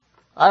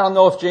I don't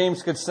know if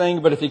James could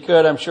sing, but if he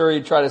could, I'm sure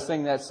he'd try to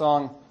sing that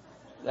song.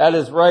 That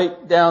is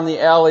right down the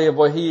alley of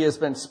what he has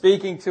been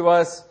speaking to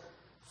us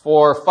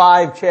for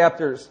 5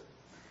 chapters.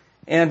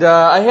 And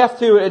I have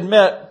to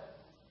admit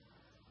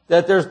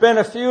that there's been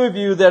a few of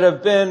you that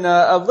have been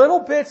a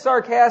little bit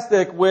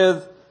sarcastic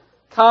with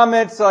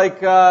comments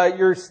like,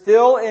 you're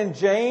still in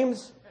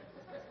James.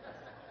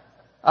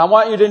 I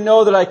want you to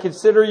know that I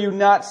consider you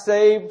not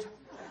saved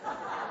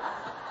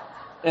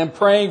and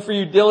praying for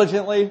you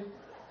diligently.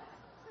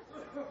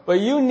 But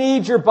you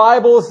need your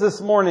Bibles this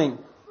morning.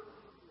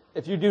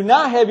 If you do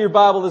not have your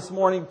Bible this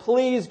morning,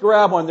 please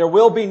grab one. There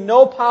will be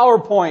no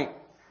PowerPoint.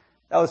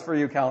 That was for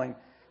you, Colleen.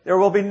 There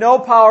will be no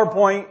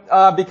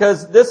PowerPoint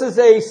because this is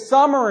a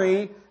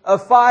summary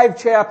of 5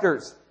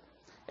 chapters.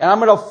 And I'm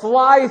going to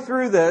fly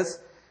through this.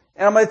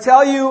 And I'm going to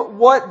tell you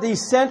what the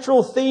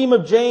central theme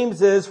of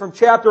James is from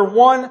chapter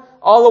 1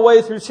 all the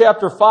way through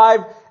chapter 5.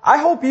 I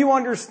hope you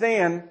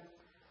understand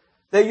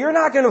that you're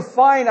not going to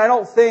find, I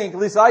don't think, at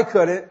least I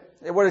couldn't,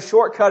 it would have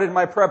shortcutted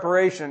my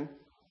preparation,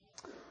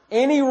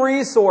 any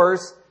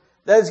resource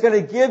that is going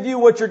to give you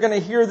what you're going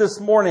to hear this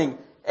morning.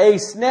 A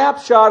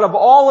snapshot of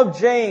all of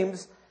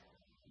James,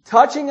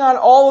 touching on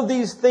all of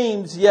these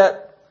themes,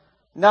 yet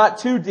not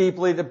too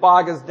deeply to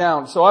bog us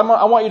down. So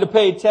I want you to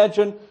pay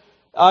attention.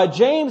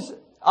 James,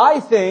 I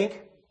think,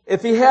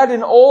 if he had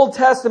an Old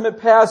Testament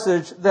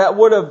passage that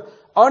would have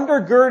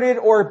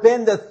undergirded or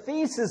been the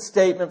thesis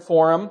statement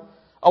for him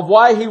of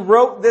why he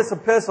wrote this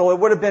epistle, it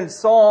would have been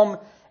Psalm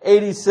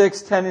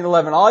 86, 10 and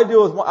 11. All I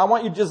do is, I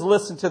want you to just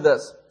listen to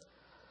this.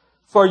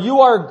 For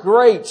you are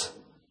great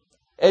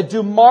and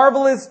do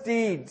marvelous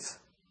deeds.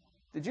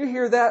 Did you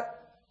hear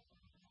that?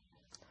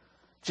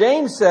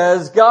 James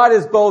says God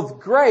is both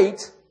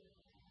great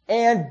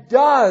and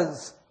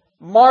does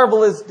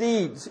marvelous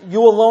deeds.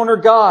 You alone are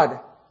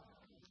God.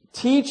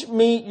 Teach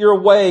me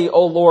your way,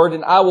 O Lord,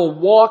 and I will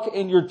walk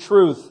in your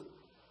truth.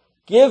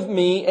 Give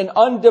me an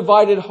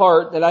undivided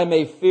heart that I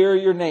may fear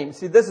your name.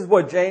 See, this is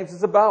what James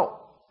is about.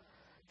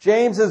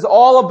 James is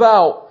all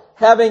about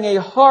having a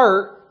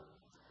heart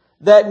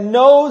that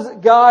knows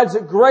God's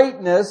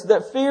greatness,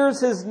 that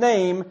fears His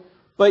name,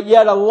 but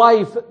yet a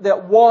life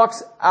that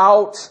walks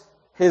out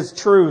His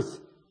truth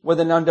with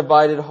an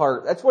undivided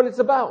heart. That's what it's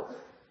about.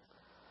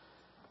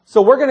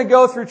 So we're going to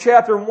go through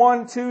chapter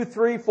 1, 2,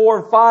 3, 4,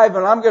 and 5,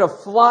 and I'm going to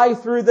fly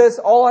through this.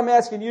 All I'm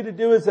asking you to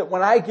do is that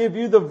when I give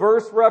you the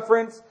verse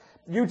reference,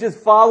 you just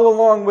follow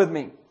along with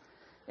me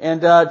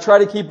and try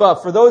to keep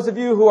up. For those of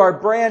you who are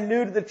brand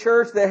new to the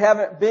church that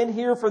haven't been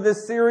here for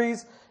this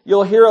series,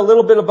 you'll hear a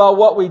little bit about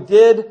what we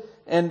did,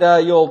 and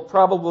you'll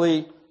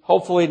probably,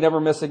 hopefully, never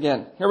miss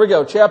again. Here we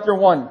go, chapter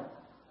 1.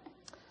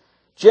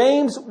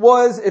 James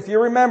was, if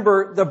you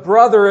remember, the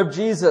brother of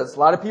Jesus. A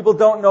lot of people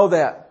don't know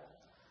that.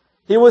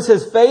 He was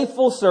his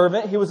faithful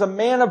servant. He was a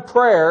man of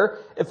prayer.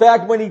 In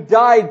fact, when he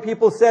died,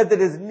 people said that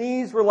his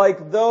knees were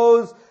like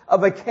those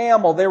of a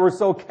camel. They were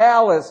so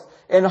calloused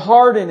and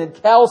hardened and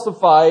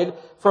calcified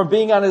from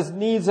being on his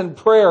knees in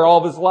prayer all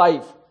of his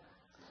life.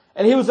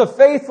 And he was a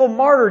faithful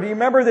martyr. Do you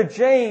remember that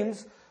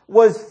James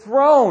was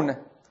thrown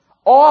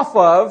off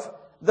of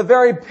the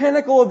very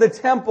pinnacle of the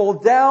temple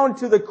down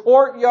to the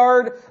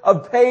courtyard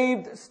of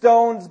paved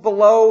stones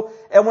below?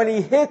 And when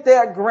he hit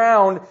that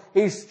ground,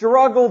 he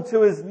struggled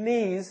to his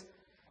knees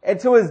and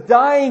to his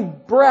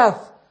dying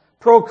breath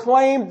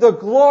proclaimed the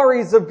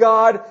glories of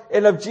God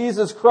and of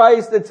Jesus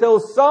Christ until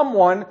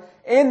someone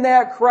in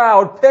that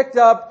crowd picked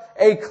up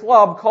a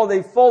club called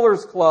a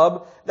Fuller's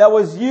Club that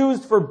was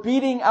used for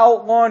beating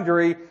out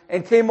laundry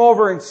and came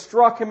over and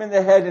struck him in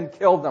the head and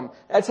killed him.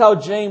 That's how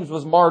James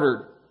was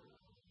martyred.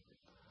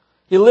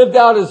 He lived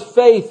out his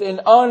faith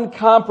in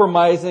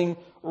uncompromising,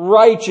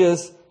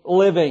 righteous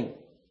living.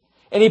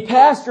 And he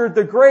pastored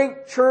the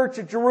great church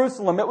at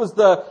Jerusalem. It was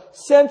the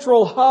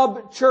central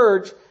hub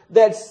church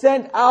that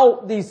sent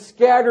out these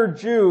scattered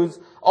Jews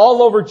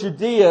all over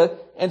Judea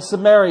and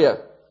Samaria.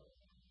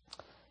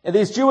 And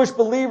these Jewish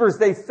believers,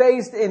 they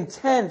faced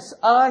intense,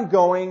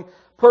 ongoing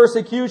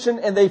persecution,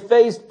 and they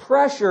faced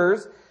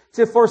pressures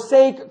to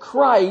forsake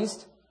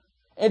Christ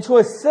and to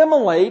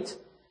assimilate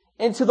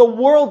into the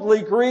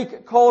worldly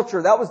Greek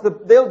culture.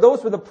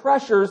 Those were the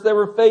pressures they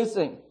were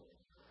facing.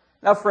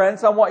 Now,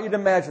 friends, I want you to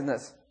imagine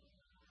this.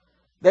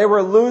 They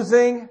were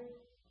losing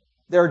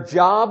their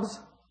jobs.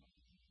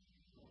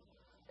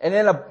 And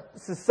in a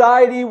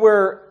society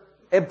where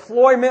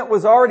employment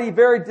was already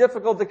very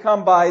difficult to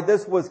come by,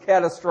 this was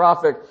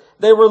catastrophic.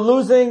 They were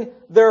losing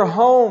their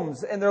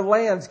homes and their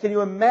lands. Can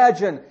you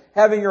imagine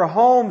having your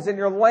homes and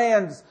your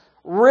lands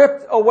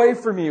ripped away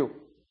from you?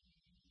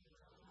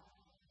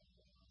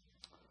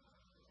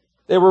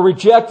 They were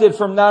rejected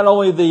from not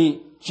only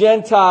the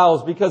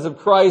Gentiles because of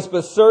Christ,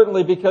 but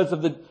certainly because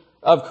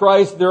of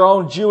Christ, their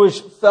own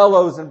Jewish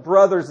fellows and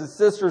brothers and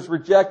sisters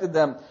rejected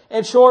them.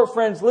 In short,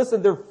 friends,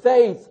 listen, their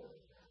faith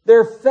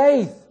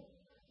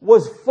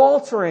was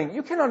faltering.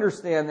 You can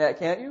understand that,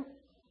 can't you?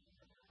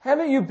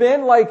 Haven't you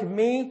been like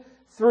me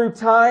through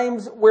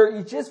times where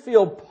you just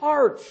feel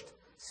parched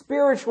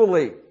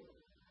spiritually?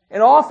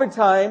 And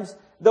oftentimes,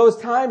 those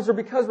times are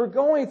because we're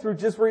going through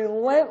just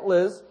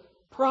relentless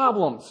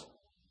problems.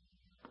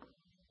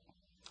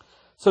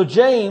 So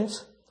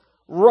James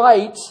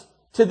writes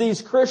to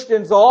these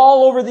Christians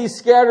all over these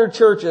scattered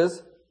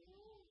churches,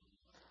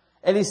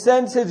 and he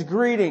sends his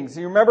greetings.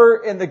 You remember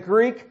in the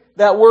Greek,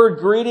 that word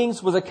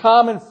greetings was a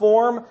common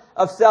form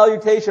of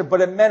salutation,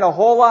 but it meant a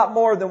whole lot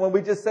more than when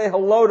we just say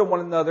hello to one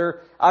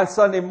another on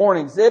Sunday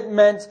mornings. It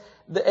meant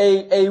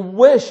a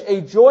wish,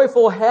 a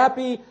joyful,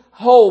 happy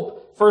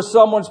hope for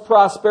someone's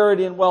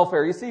prosperity and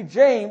welfare. You see,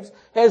 James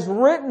has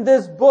written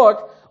this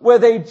book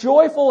with a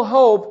joyful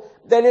hope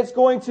that it's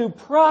going to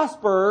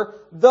prosper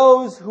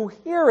those who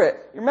hear it.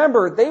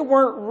 Remember, they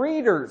weren't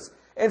readers.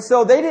 And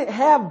so they didn't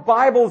have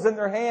Bibles in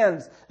their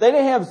hands. They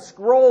didn't have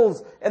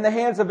scrolls in the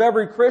hands of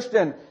every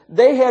Christian.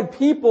 They had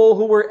people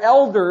who were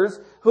elders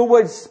who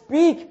would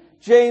speak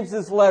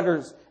James's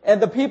letters,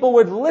 and the people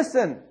would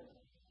listen.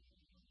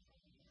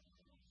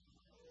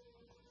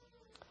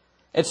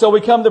 And so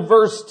we come to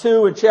verse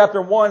 2 in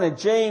chapter 1, and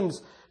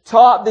James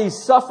taught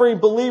these suffering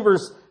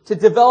believers to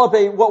develop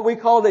what we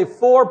called a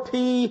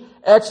 4P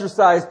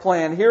exercise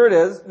plan. Here it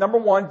is. Number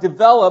 1,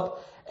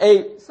 develop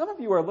some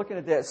of you are looking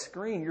at that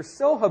screen. You're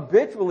so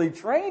habitually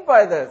trained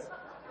by this.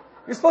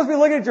 You're supposed to be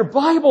looking at your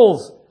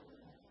Bibles.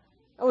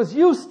 That was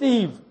you,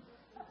 Steve.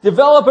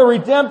 Develop a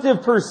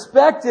redemptive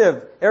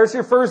perspective. There's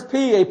your first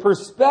P, a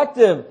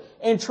perspective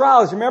in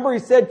trials. Remember he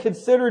said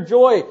consider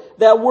joy.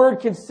 That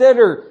word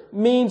consider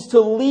means to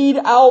lead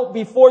out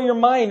before your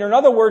mind. Or in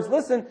other words,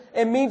 listen,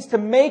 it means to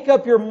make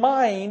up your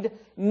mind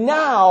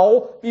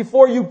now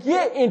before you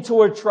get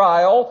into a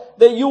trial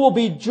that you will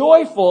be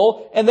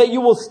joyful and that you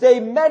will stay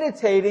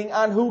meditating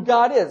on who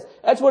God is.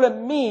 That's what it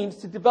means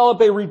to develop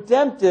a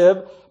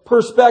redemptive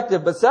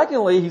perspective. But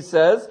secondly, he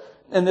says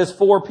in this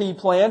 4P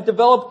plan,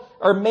 develop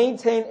or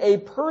maintain a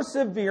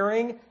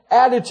persevering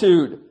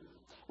attitude.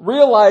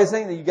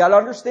 Realizing that you got to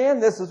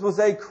understand this was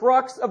a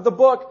crux of the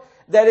book,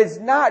 that it's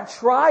not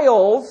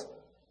trials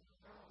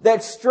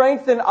that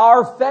strengthen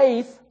our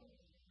faith.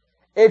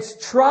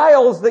 It's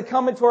trials that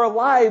come into our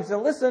lives,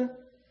 and listen,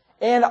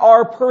 and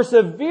our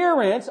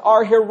perseverance,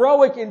 our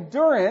heroic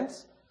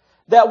endurance,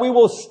 that we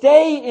will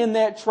stay in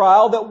that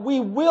trial, that we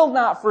will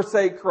not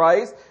forsake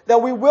Christ,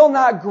 that we will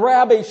not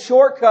grab a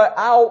shortcut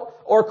out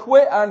or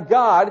quit on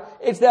God.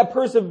 It's that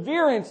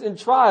perseverance in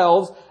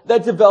trials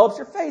that develops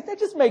your faith. That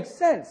just makes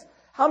sense.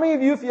 How many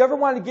of you, if you ever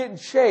want to get in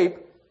shape,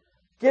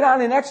 get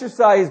on an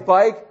exercise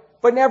bike,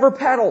 but never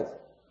pedal?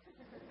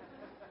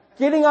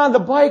 Getting on the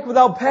bike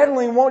without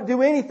pedaling won't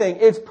do anything.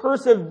 It's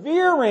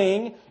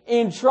persevering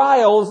in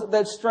trials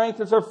that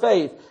strengthens our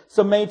faith.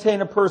 So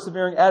maintain a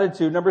persevering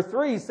attitude. Number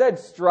 3, he said,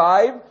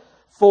 strive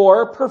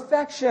for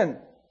perfection.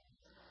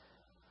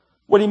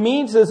 What he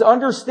means is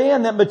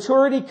understand that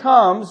maturity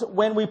comes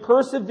when we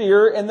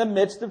persevere in the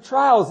midst of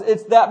trials.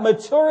 It's that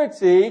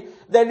maturity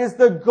that is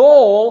the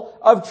goal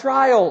of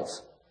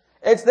trials.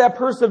 It's that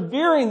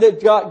persevering that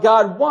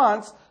God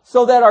wants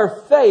so that our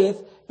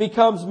faith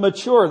becomes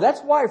mature.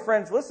 That's why,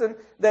 friends, listen,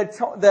 that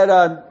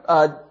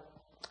Joni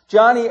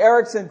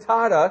Eareckson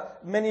Tada,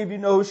 many of you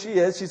know who she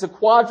is. She's a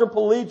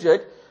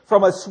quadriplegic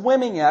from a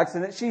swimming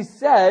accident. She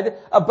said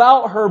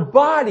about her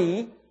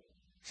body,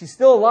 she's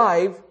still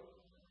alive,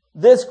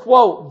 this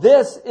quote,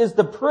 "This is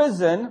the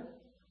prison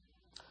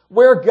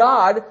where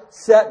God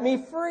set me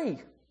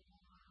free."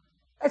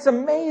 That's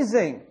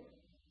amazing.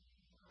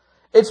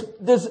 It's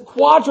this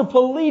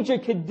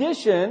quadriplegic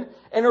condition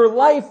in her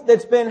life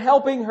that's been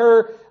helping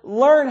her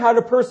learn how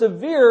to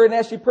persevere. And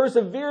as she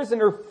perseveres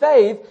in her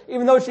faith,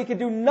 even though she can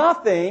do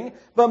nothing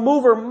but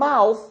move her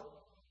mouth,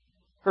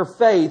 her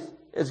faith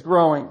is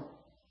growing.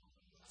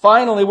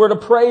 Finally, we're to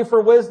pray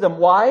for wisdom.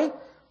 Why?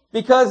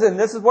 Because, and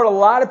this is what a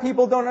lot of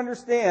people don't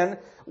understand,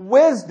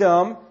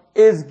 wisdom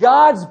is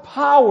God's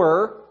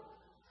power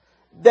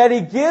that He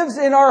gives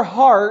in our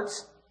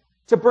hearts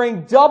to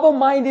bring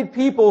double-minded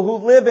people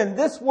who live in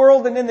this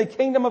world and in the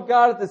kingdom of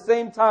God at the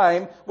same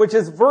time, which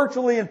is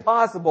virtually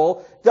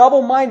impossible,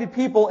 double-minded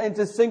people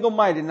into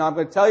single-minded. Now, I'm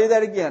going to tell you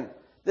that again.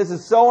 This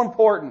is so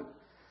important.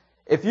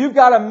 If you've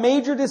got a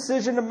major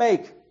decision to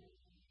make,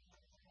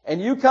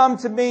 and you come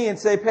to me and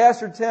say,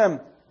 Pastor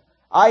Tim,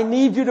 I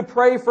need you to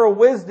pray for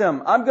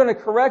wisdom, I'm going to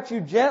correct you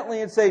gently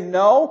and say,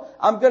 no,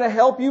 I'm going to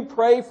help you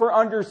pray for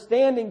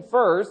understanding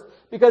first,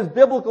 because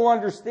biblical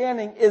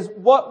understanding is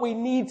what we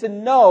need to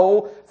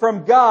know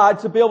from God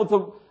to be able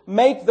to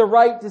make the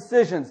right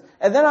decisions.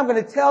 And then I'm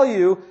going to tell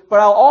you,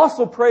 but I'll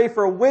also pray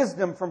for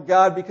wisdom from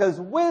God, because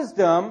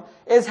wisdom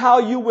is how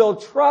you will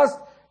trust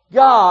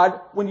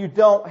God when you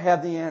don't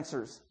have the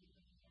answers.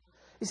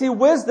 You see,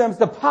 wisdom's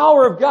the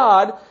power of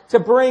God to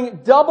bring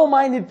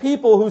double-minded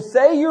people who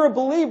say you're a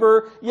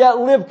believer, yet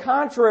live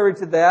contrary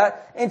to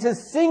that, into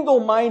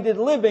single-minded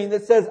living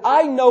that says,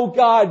 I know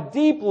God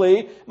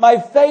deeply, my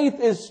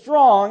faith is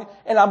strong,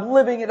 and I'm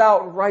living it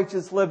out in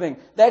righteous living.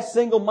 That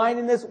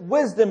single-mindedness,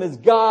 wisdom is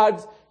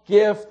God's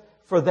gift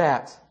for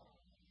that.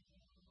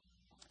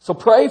 So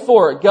pray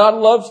for it. God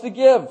loves to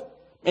give,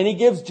 and He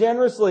gives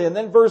generously. And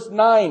then verse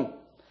 9,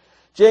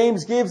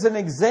 James gives an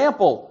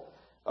example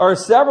are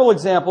several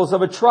examples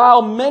of a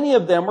trial many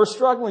of them were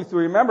struggling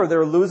through. Remember, they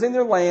were losing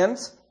their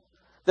lands.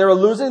 They were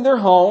losing their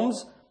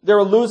homes. They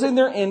were losing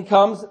their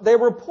incomes. They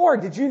were poor.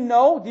 Did you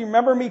know? Do you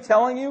remember me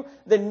telling you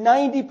that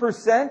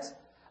 90%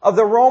 of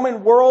the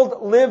Roman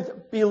world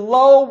lived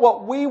below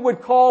what we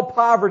would call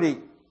poverty?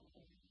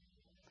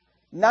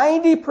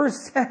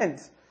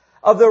 90%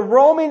 of the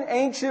Roman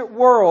ancient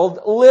world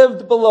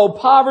lived below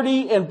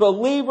poverty, and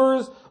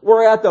believers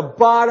were at the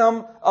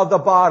bottom of the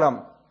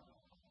bottom.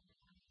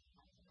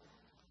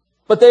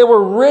 But they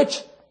were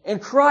rich in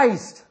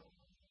Christ.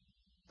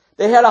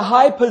 They had a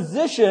high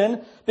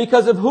position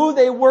because of who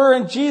they were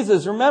in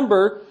Jesus.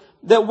 Remember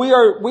that we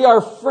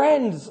are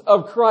friends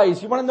of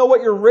Christ. You want to know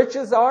what your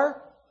riches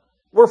are?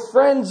 We're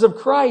friends of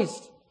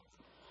Christ.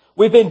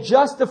 We've been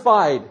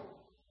justified,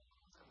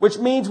 which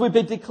means we've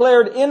been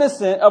declared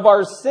innocent of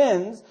our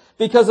sins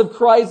because of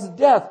Christ's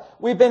death.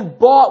 We've been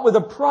bought with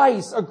a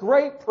price, a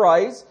great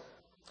price,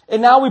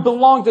 and now we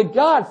belong to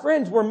God.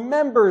 Friends, we're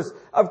members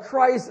of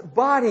Christ's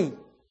body.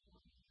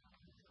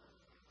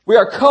 We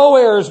are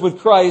co-heirs with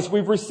Christ.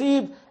 We've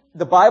received,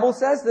 the Bible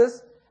says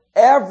this,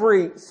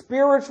 every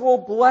spiritual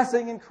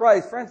blessing in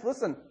Christ. Friends,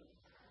 listen.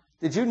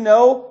 Did you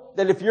know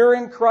that if you're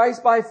in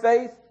Christ by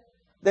faith,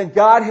 then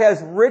God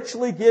has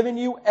richly given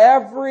you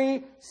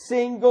every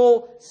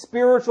single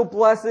spiritual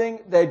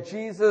blessing that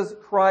Jesus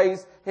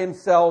Christ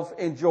Himself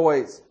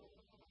enjoys?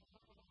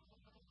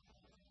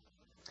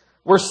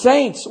 We're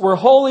saints. We're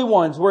holy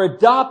ones. We're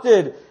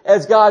adopted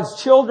as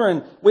God's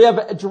children. We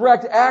have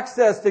direct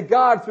access to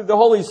God through the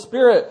Holy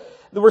Spirit.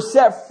 We're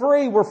set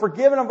free. We're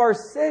forgiven of our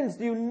sins.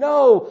 Do you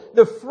know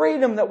the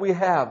freedom that we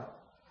have?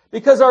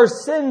 Because our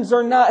sins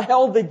are not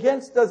held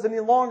against us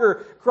any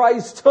longer.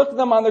 Christ took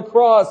them on the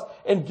cross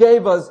and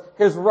gave us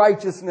His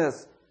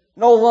righteousness.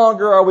 No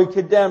longer are we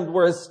condemned.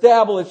 We're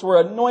established.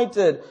 We're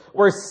anointed.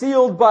 We're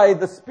sealed by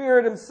the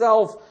Spirit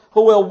Himself,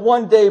 who will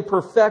one day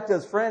perfect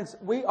us. Friends,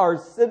 we are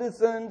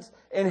citizens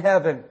in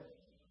heaven,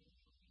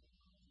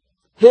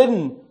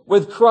 hidden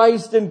with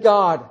Christ in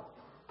God.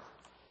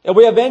 And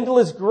we have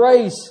endless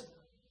grace.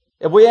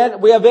 And we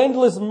have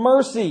endless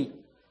mercy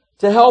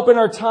to help in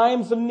our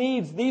times of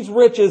needs. These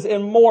riches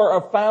and more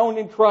are found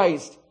in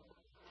Christ.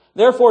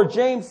 Therefore,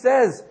 James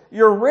says,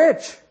 you're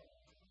rich.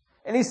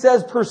 And he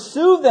says,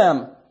 pursue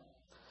them.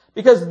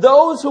 Because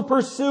those who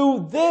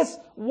pursue this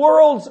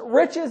world's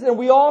riches, and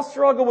we all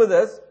struggle with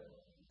this,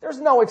 there's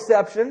no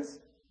exceptions.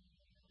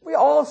 We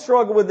all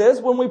struggle with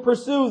this. When we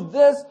pursue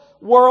this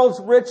world's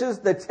riches,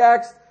 the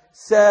text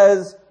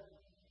says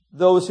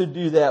those who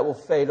do that will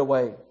fade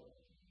away.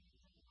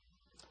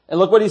 And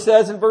look what he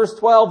says in verse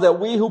 12, that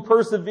we who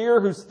persevere,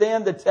 who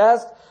stand the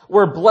test,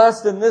 we're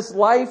blessed in this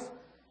life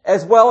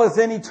as well as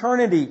in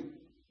eternity.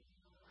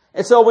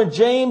 And so when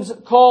James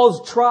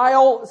calls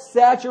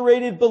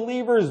trial-saturated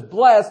believers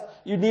blessed,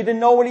 you need to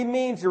know what he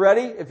means. You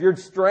ready? If you're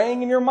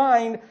straying in your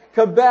mind,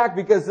 come back,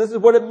 because this is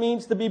what it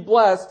means to be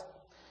blessed.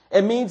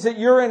 It means that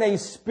you're in a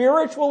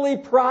spiritually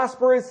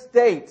prosperous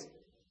state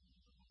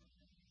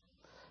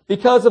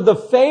because of the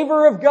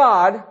favor of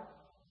God,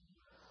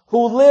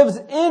 who lives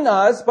in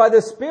us by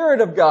the Spirit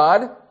of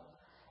God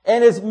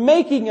and is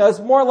making us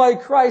more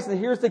like Christ. And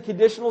here's the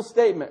conditional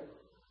statement: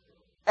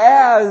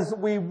 as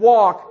we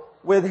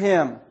walk with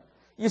Him.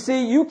 You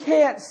see, you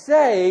can't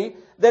say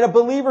that a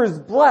believer is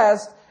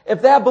blessed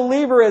if that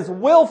believer is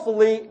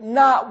willfully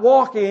not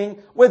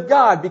walking with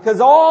God, because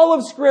all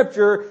of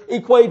Scripture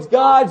equates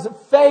God's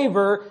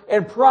favor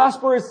and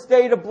prosperous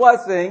state of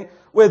blessing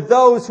with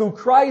those who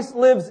Christ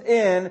lives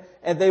in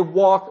and they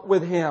walk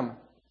with Him.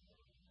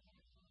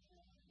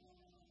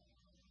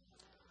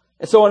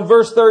 And so in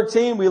verse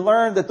 13, we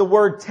learn that the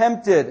word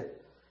tempted,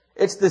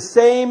 it's the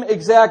same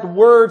exact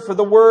word for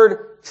the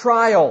word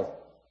trial.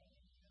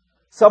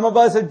 Some of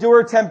us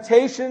endure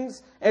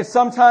temptations, and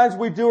sometimes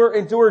we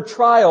endure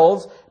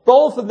trials.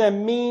 Both of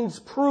them means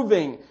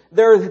proving.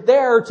 They're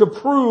there to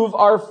prove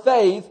our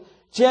faith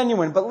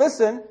genuine. But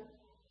listen,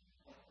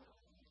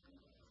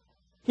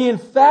 he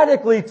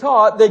emphatically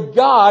taught that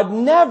God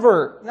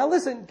never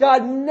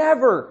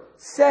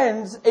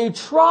sends a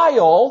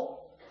trial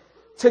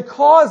to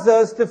cause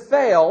us to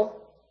fail,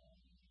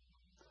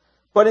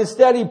 but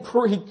instead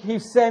he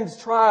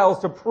sends trials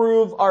to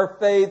prove our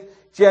faith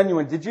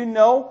genuine. Did you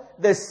know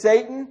that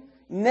Satan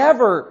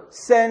never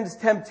sends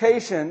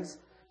temptations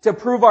to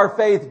prove our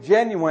faith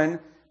genuine,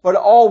 but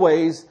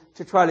always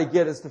to try to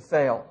get us to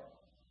fail?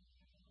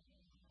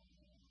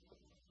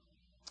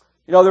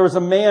 You know, there was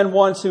a man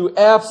once who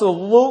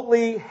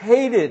absolutely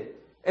hated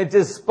and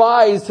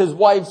despised his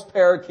wife's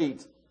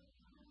parakeet.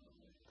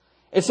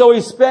 And so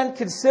he spent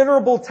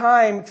considerable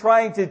time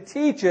trying to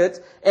teach it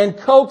and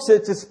coax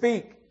it to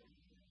speak.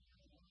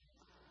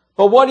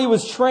 But what he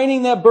was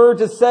training that bird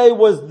to say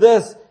was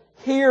this: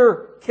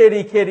 "Here,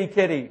 kitty, kitty,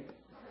 kitty."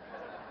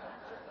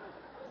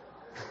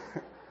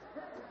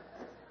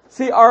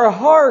 See, our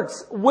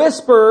hearts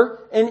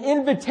whisper an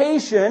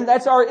invitation.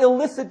 That's our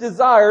illicit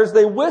desires.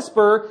 They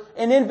whisper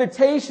an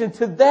invitation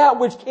to that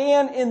which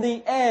can, in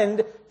the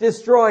end,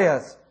 destroy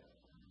us.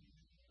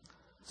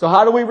 So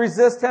how do we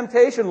resist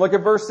temptation? Look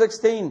at verse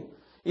 16.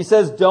 He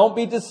says, don't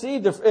be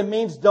deceived. It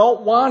means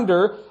don't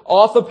wander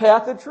off the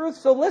path of truth.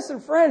 So listen,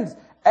 friends,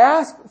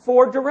 ask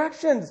for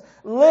directions.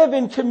 Live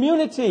in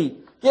community.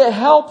 Get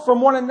help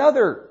from one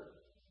another.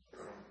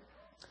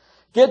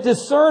 Get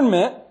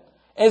discernment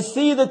and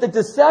see that the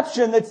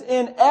deception that's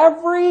in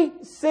every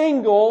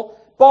single,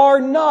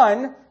 bar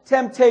none,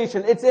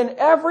 temptation, it's in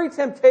every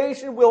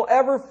temptation we'll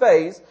ever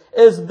face,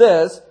 is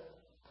this,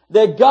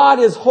 that God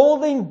is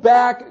holding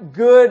back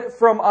good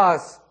from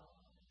us.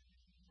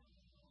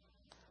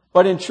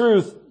 But in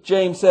truth,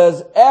 James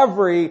says,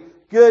 every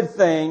good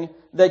thing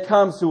that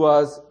comes to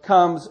us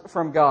comes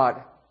from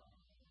God.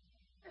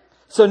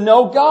 So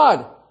know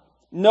God.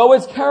 Know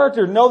His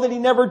character. Know that He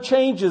never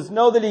changes.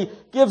 Know that He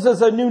gives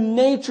us a new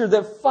nature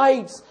that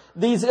fights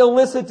these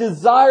illicit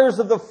desires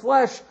of the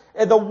flesh.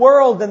 And the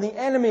world and the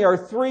enemy, our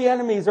three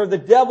enemies, are the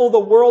devil, the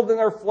world, and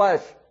our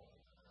flesh.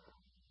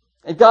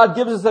 And God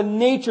gives us a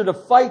nature to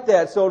fight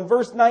that. So in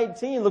verse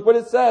 19, look what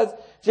it says.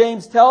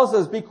 James tells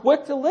us, be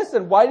quick to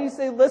listen. Why did he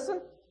say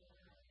listen?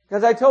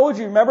 Because I told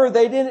you, remember,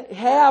 they didn't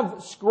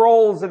have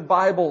scrolls and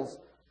Bibles.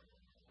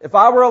 If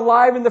I were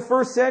alive in the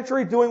first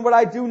century doing what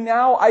I do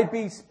now, I'd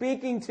be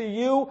speaking to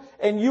you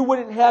and you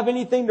wouldn't have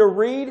anything to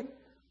read.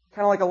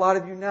 Kind of like a lot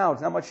of you now.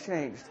 It's not much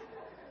changed.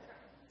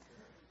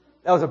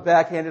 That was a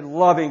backhanded,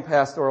 loving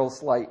pastoral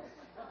slight.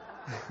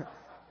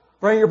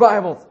 Bring your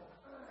Bibles.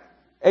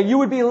 And you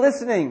would be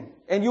listening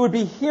and you would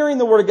be hearing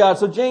the Word of God.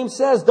 So James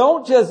says,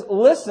 don't just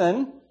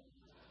listen.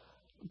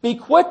 Be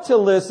quick to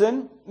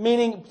listen,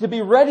 meaning to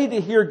be ready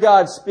to hear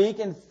God speak,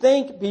 and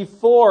think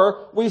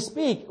before we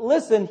speak.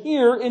 Listen,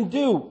 hear, and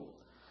do.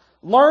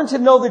 Learn to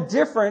know the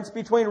difference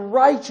between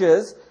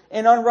righteous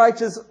and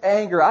unrighteous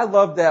anger. I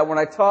love that when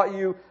I taught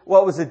you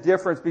what was the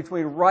difference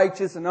between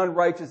righteous and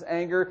unrighteous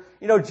anger.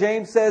 You know,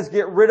 James says,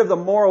 get rid of the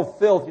moral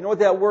filth. You know what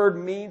that word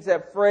means,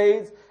 that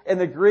phrase in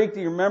the Greek?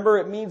 Do you remember?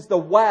 It means the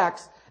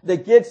wax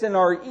that gets in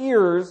our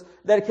ears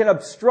that can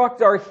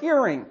obstruct our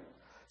hearing.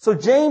 So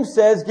James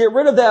says, get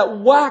rid of that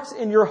wax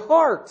in your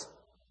heart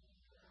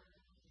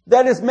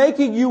that is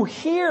making you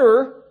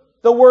hear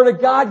the Word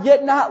of God,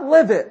 yet not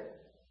live it.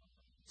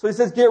 So he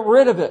says, get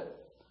rid of it.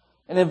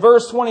 And in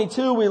verse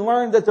 22, we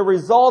learn that the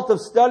result of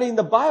studying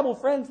the Bible,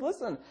 friends,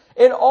 listen,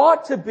 it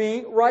ought to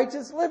be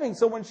righteous living.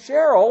 So when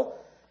Cheryl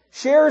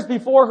shares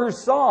before her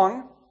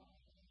song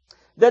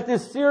that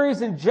this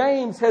series in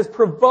James has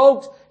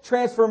provoked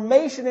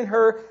transformation in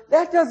her,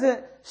 that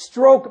doesn't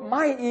stroke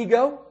my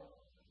ego.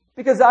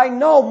 Because I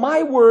know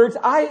my words,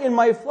 I in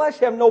my flesh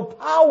have no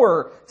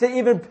power to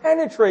even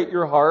penetrate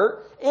your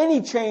heart.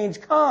 Any change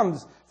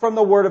comes from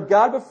the Word of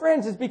God. But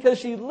friends, it's because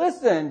she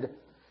listened.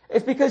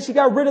 It's because she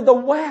got rid of the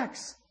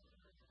wax.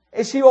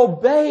 And she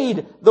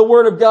obeyed the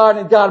Word of God,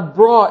 and God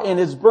brought and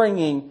is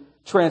bringing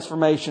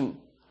transformation.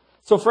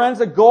 So friends,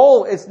 the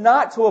goal is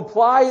not to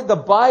apply the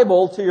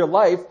Bible to your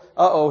life.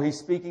 He's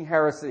speaking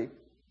heresy.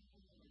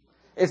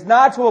 It's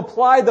not to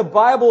apply the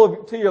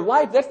Bible to your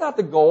life. That's not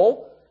the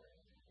goal.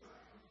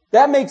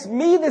 That makes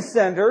me the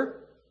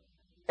sender,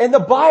 and the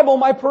Bible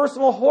my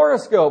personal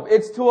horoscope.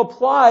 It's to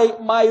apply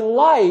my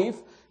life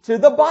to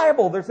the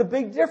Bible. There's a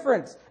big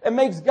difference. It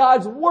makes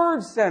God's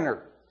Word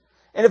center.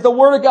 And if the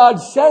Word of God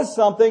says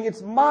something,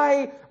 it's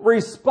my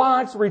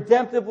response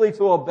redemptively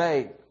to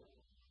obey.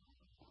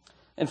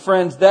 And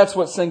friends, that's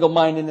what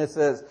single-mindedness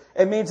is.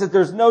 It means that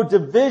there's no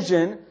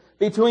division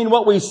between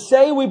what we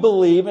say we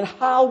believe and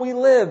how we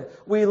live.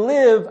 We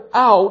live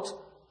out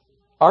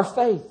our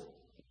faith.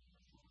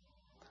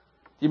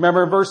 You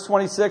remember in verse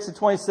 26 and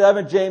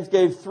 27, James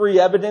gave 3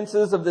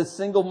 evidences of this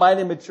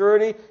single-minded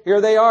maturity. Here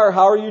they are.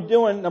 How are you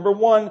doing? Number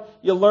 1,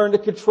 you learn to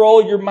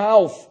control your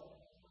mouth.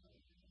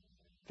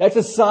 That's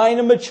a sign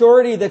of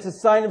maturity. That's a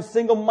sign of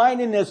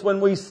single-mindedness when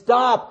we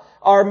stop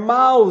our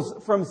mouths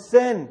from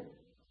sin.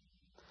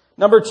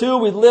 Number 2,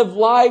 we live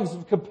lives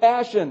of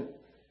compassion.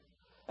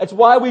 That's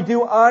why we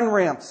do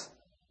on-ramps.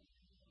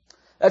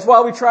 That's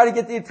why we try to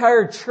get the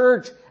entire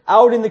church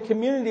out in the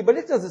community, but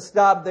it doesn't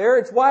stop there.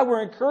 It's why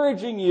we're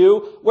encouraging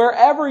you,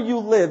 wherever you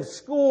live,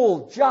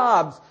 school,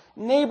 jobs,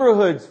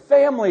 neighborhoods,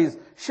 families,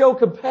 show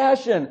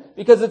compassion,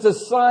 because it's a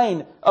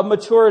sign of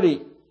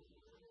maturity.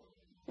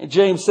 And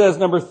James says,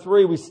 number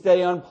 3, we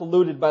stay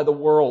unpolluted by the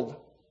world.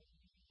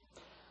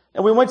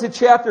 And we went to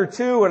chapter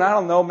 2, and I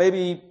don't know,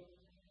 maybe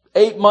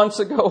 8 months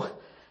ago,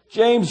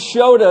 James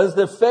showed us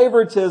that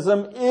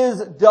favoritism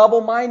is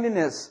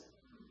double-mindedness.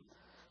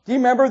 Do you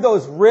remember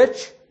those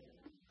rich,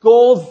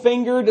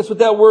 gold-fingered, that's what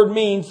that word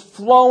means,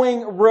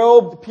 flowing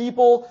robed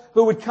people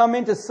who would come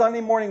into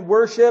Sunday morning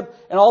worship,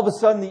 and all of a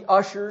sudden the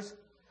ushers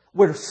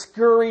would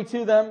scurry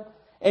to them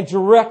and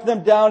direct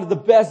them down to the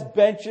best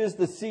benches,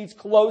 the seats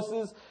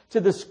closest to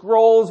the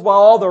scrolls, while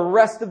all the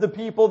rest of the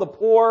people, the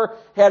poor,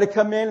 had to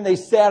come in and they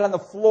sat on the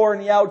floor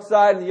and the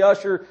outside, and the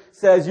usher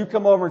says, you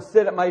come over and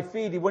sit at my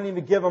feet. He wouldn't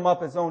even give them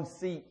up his own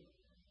seat.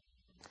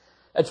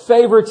 That's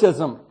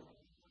favoritism.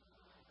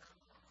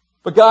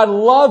 But God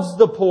loves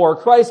the poor.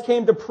 Christ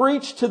came to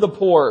preach to the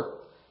poor.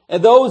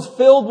 And those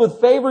filled with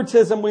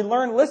favoritism, we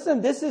learn,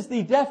 listen, this is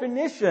the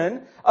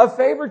definition of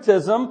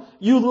favoritism.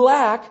 You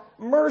lack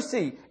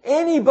mercy.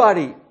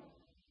 Anybody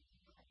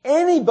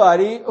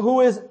Anybody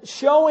who is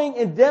showing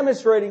and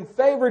demonstrating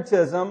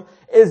favoritism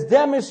is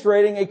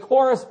demonstrating a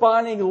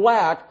corresponding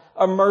lack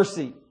of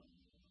mercy.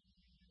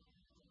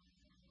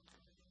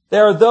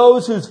 There are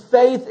those whose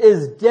faith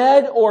is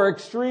dead or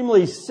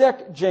extremely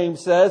sick,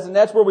 James says, and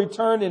that's where we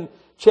turn in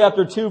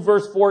chapter 2,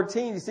 verse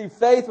 14. You see,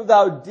 faith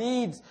without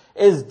deeds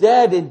is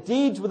dead, and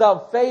deeds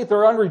without faith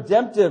are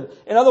unredemptive.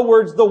 In other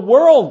words, the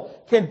world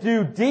can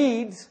do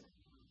deeds.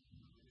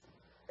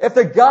 If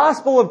the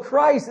gospel of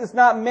Christ is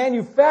not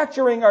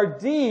manufacturing our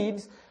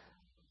deeds,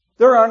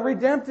 they're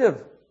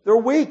unredemptive. They're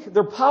weak.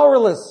 They're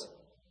powerless.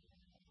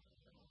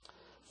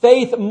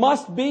 Faith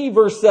must be,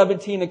 verse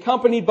 17,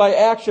 accompanied by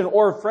action.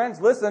 Or, friends,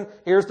 listen,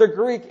 here's the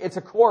Greek. It's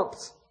a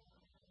corpse.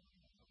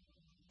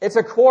 It's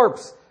a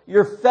corpse.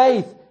 Your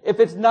faith, if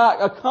it's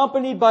not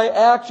accompanied by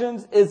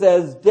actions, is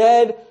as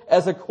dead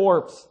as a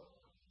corpse.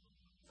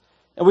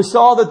 And we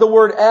saw that the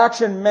word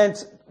action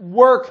meant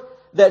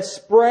work that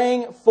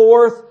sprang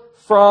forth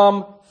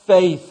from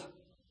faith.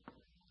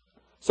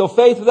 So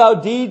faith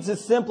without deeds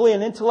is simply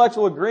an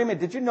intellectual agreement.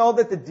 Did you know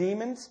that the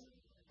demons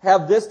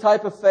have this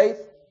type of faith?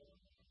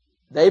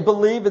 They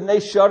believe and they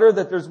shudder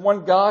that there's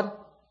one God.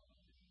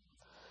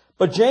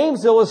 But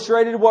James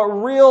illustrated what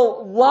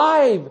real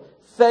live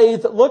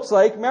faith looks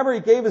like. Remember, he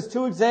gave us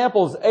two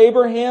examples,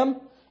 Abraham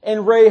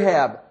and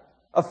Rahab,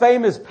 a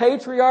famous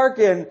patriarch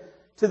and,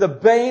 to the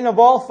bane of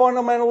all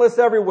fundamentalists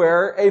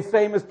everywhere, a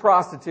famous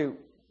prostitute.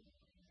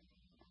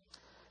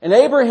 And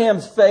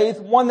Abraham's faith,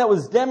 one that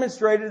was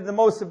demonstrated in the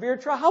most severe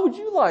trial, how would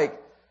you like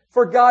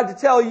for God to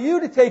tell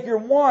you to take your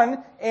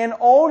one and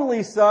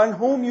only son,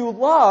 whom you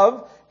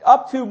love,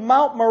 up to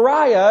Mount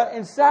Moriah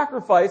and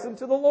sacrifice him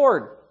to the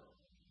Lord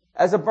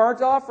as a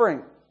burnt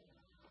offering?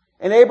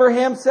 And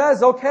Abraham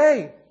says,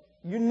 okay,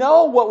 you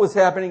know what was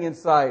happening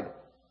inside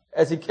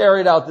as he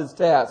carried out this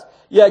task.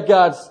 Yet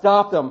God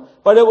stopped him.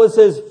 But it was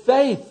his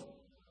faith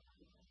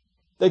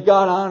that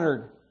God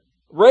honored.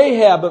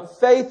 Rahab, but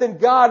faith in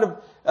God,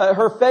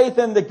 her faith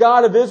in the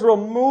God of Israel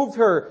moved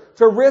her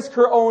to risk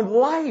her own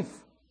life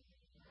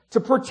to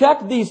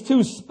protect these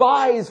two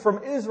spies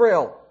from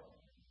Israel.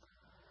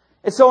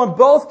 And so in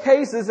both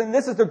cases, and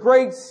this is the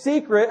great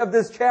secret of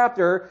this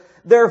chapter,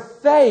 their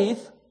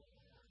faith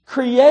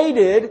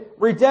created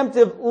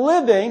redemptive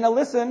living. Now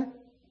listen,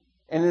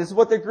 and this is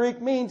what the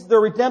Greek means.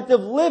 Their redemptive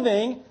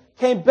living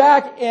came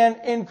back and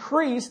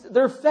increased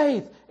their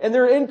faith. And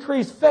their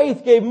increased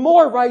faith gave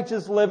more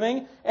righteous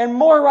living, and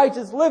more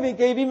righteous living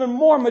gave even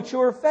more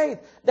mature faith.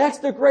 That's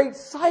the great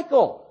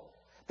cycle.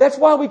 That's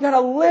why we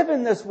gotta live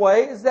in this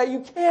way, is that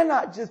you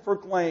cannot just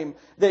proclaim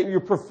that you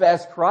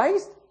profess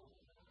Christ.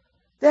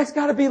 That's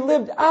got to be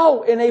lived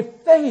out in a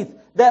faith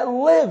that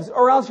lives,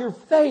 or else your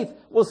faith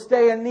will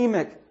stay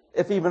anemic,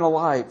 if even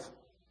alive.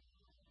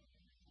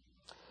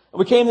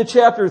 We came to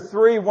chapter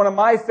 3, one of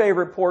my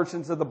favorite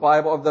portions of the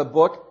Bible, of the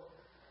book,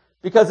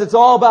 because it's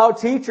all about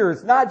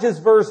teachers, not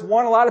just verse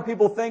 1. A lot of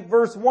people think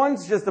verse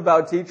 1's just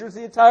about teachers.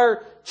 The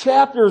entire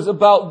chapter is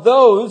about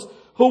those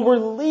who were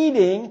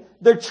leading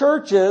the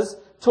churches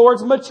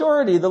towards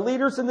maturity, the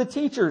leaders and the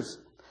teachers.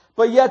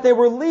 But yet they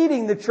were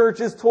leading the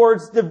churches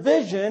towards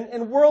division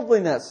and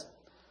worldliness.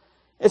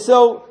 And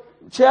so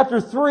chapter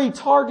 3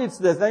 targets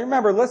this. Now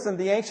remember, listen,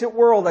 the ancient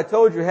world, I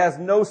told you, has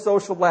no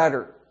social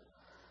ladder.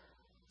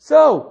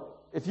 So,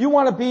 if you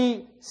want to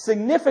be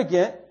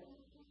significant,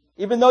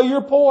 even though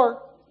you're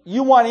poor,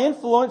 you want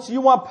influence,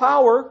 you want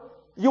power,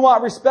 you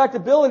want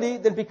respectability,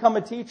 then become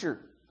a teacher.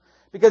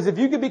 Because if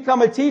you could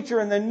become a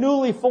teacher in the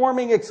newly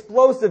forming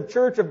explosive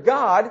church of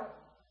God,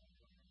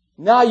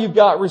 now you've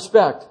got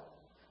respect.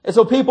 And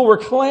so people were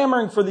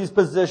clamoring for these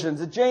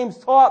positions. And James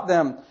taught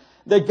them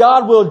that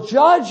God will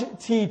judge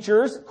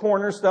teachers,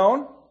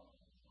 Cornerstone,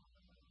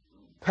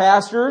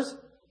 pastors,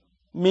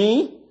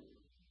 me.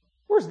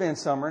 Where's Van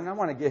Summeren? I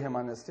want to get him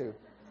on this too.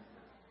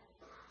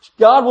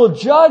 God will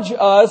judge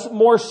us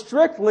more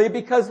strictly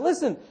because,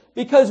 listen,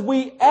 because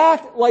we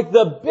act like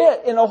the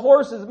bit in a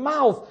horse's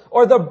mouth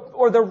or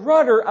the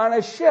rudder on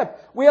a ship.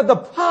 We have the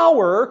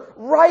power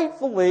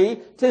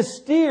rightfully to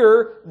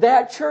steer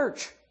that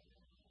church.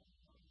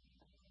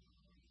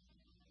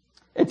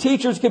 And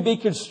teachers can be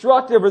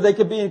constructive or they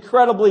can be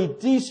incredibly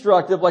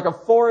destructive, like a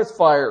forest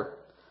fire.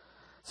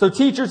 So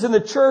teachers in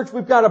the church,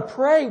 we've got to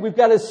pray, we've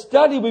got to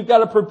study, we've got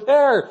to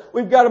prepare,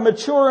 we've got to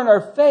mature in our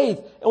faith,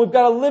 and we've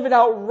got to live it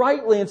out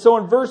rightly. And so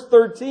in verse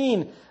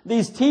 13,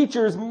 these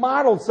teachers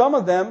modeled, some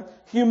of them,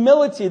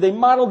 humility. They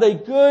modeled a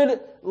good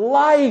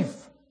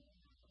life.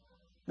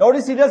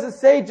 Notice he doesn't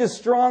say just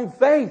strong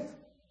faith.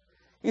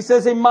 He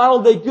says they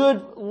modeled a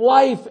good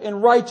life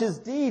and righteous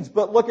deeds.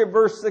 But look at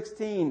verse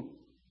 16.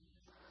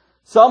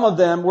 Some of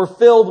them were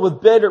filled with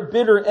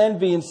bitter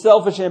envy and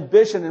selfish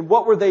ambition. And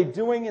what were they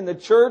doing in the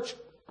church?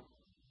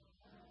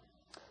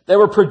 They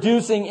were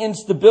producing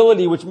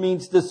instability, which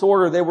means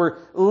disorder. They were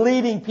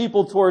leading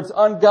people towards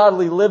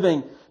ungodly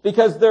living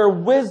because their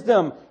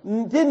wisdom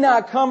did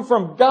not come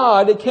from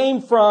God. It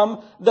came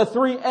from the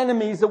three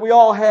enemies that we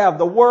all have: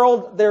 the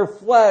world, their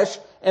flesh,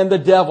 and the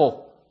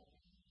devil.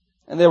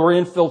 And they were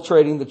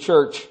infiltrating the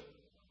church.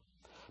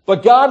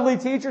 But godly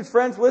teachers,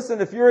 friends, listen,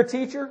 if you're a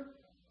teacher,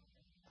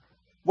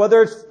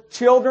 whether it's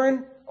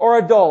children or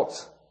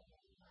adults.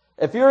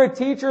 If you're a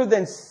teacher,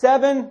 then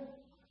seven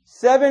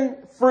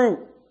fruit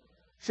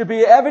should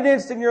be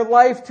evidenced in your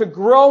life to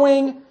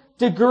growing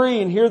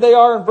degree. And here they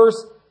are in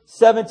verse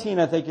 17,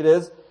 I think it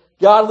is.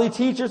 Godly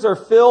teachers are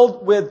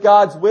filled with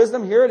God's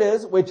wisdom. Here it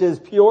is, which is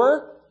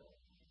pure,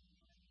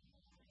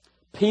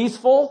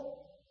 peaceful.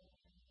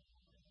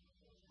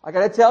 I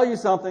got to tell you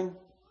something.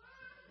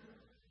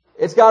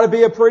 It's got to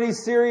be a pretty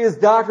serious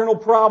doctrinal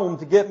problem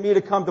to get me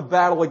to come to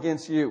battle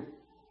against you.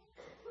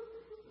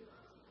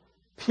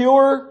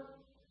 Pure,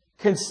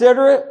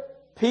 considerate,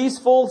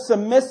 peaceful,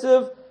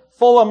 submissive,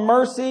 full of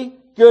mercy,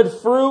 good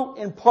fruit,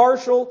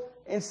 impartial,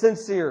 and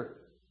sincere.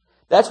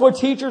 That's what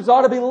teachers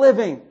ought to be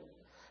living.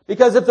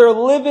 Because if they're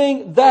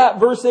living that,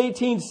 verse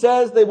 18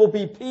 says they will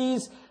be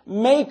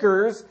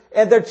peacemakers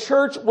and the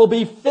church will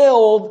be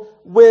filled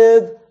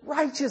with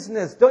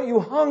righteousness. Don't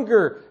you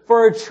hunger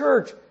for a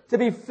church to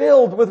be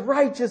filled with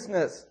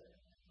righteousness?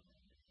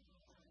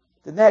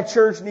 Then that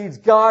church needs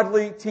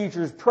godly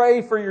teachers.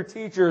 Pray for your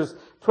teachers.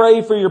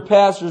 Pray for your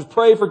pastors.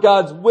 Pray for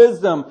God's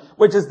wisdom,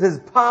 which is His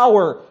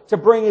power to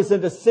bring us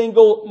into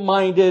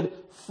single-minded,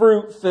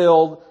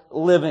 fruit-filled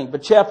living.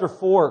 But chapter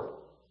 4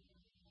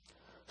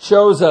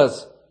 shows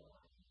us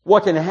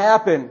what can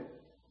happen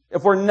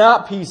if we're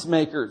not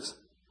peacemakers.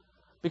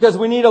 Because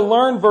we need to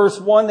learn, verse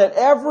 1, that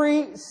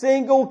every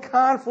single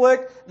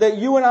conflict that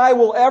you and I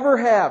will ever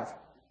have,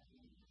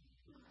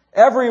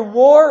 every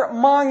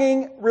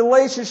warmongering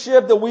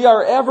relationship that we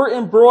are ever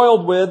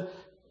embroiled with,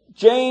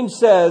 James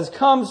says,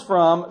 comes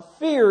from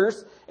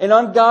fierce and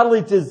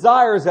ungodly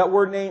desires. That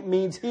word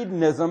means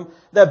hedonism,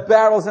 that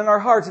battles in our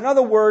hearts. In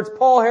other words,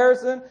 Paul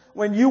Harrison,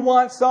 when you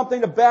want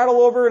something to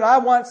battle over and I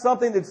want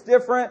something that's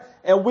different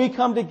and we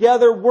come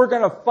together, we're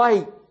going to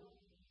fight.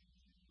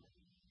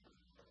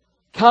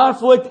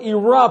 Conflict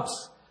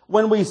erupts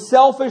when we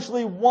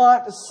selfishly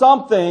want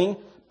something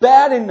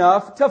bad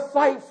enough to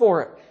fight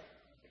for it.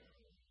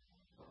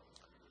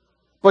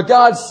 But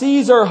God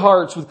sees our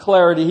hearts with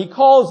clarity. He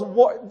calls,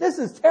 this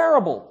is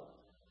terrible.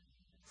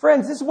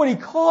 Friends, this is what He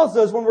calls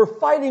us when we're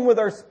fighting with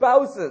our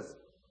spouses.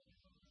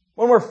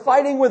 When we're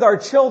fighting with our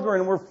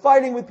children, we're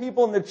fighting with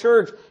people in the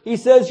church. He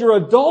says, you're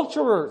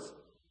adulterers.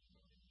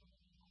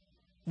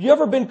 Have you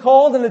ever been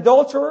called an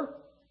adulterer?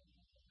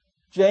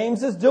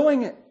 James is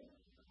doing it.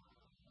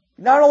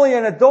 Not only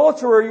an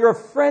adulterer, you're a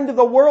friend of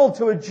the world.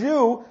 To a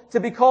Jew,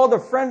 to be called a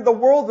friend of the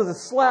world was a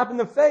slap in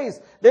the face.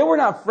 They were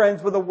not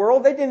friends with the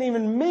world. They didn't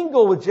even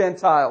mingle with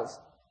Gentiles.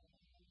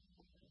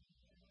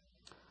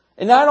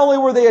 And not only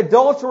were they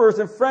adulterers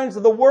and friends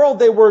of the world,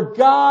 they were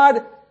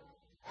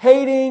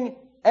God-hating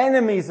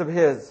enemies of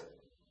His.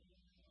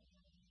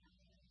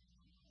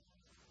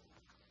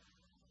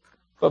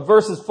 But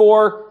verses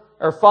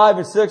 5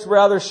 and 6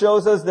 rather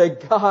shows us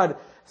that God,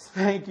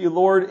 thank you,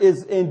 Lord,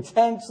 is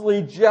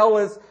intensely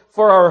jealous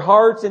for our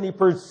hearts, and He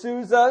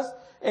pursues us,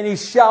 and He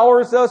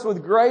showers us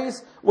with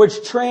grace,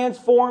 which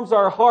transforms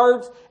our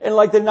hearts. And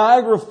like the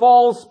Niagara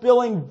Falls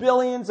spilling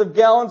billions of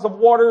gallons of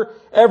water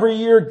every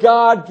year,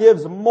 God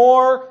gives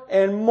more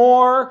and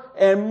more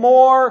and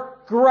more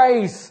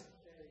grace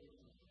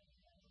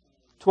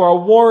to our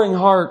warring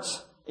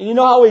hearts. And you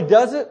know how He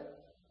does it?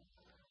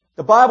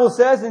 The Bible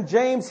says in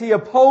James, He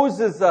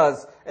opposes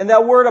us. And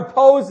that word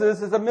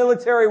opposes is a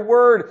military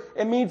word.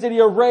 It means that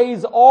He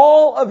arrays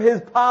all of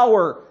His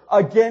power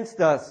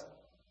against us.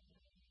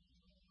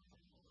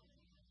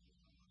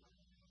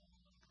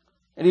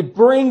 And He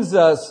brings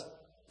us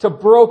to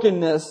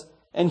brokenness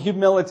and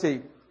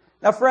humility.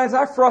 Now, friends,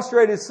 I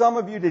frustrated some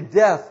of you to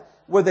death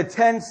with the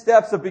 10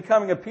 steps of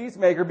becoming a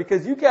peacemaker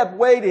because you kept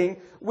waiting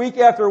week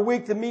after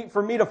week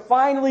for me to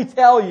finally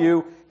tell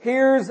you,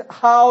 here's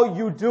how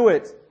you do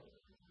it.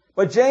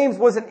 But James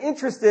wasn't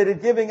interested in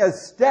giving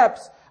us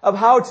steps of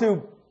how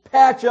to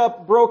patch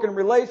up broken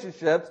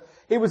relationships.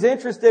 He was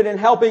interested in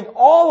helping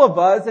all of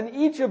us and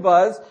each of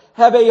us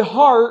have a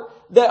heart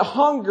that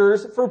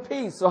hungers for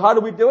peace. So how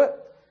do we do it?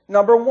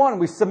 Number 1,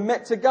 we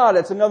submit to God.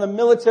 That's another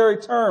military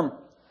term.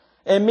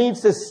 It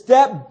means to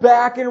step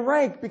back in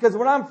rank. Because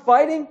when I'm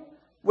fighting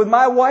with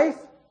my wife,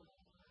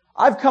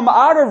 I've come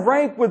out of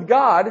rank with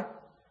God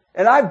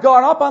and I've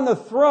gone up on the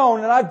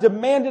throne and I've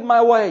demanded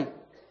my way.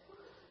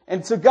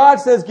 And so God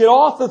says, get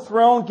off the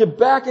throne, get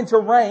back into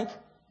rank.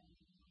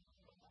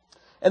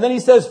 And then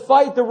He says,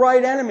 fight the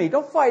right enemy.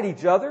 Don't fight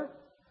each other.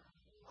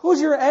 Who's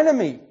your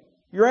enemy?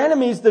 Your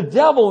enemy is the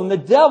devil. And the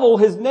devil,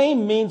 his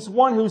name means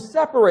one who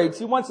separates.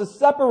 He wants to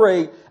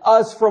separate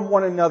us from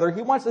one another.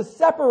 He wants to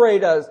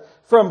separate us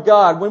from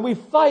God. When we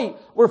fight,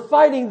 we're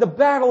fighting the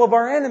battle of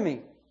our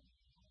enemy.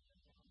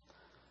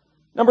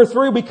 Number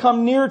 3, we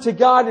come near to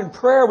God in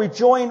prayer. We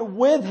join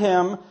with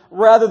Him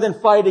rather than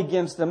fight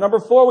against Him. Number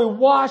 4, we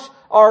wash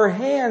our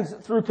hands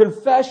through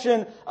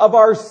confession of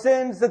our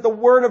sins that the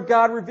Word of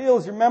God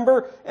reveals. You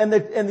remember in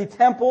the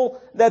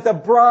temple that the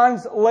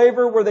bronze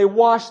laver where they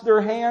washed their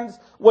hands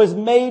was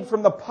made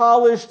from the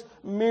polished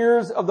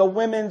mirrors of the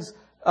women's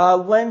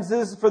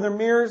lenses for their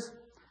mirrors?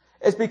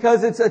 It's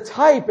because it's a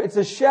type, it's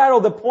a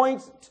shadow that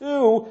points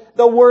to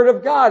the Word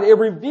of God. It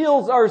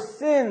reveals our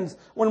sins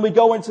when we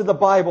go into the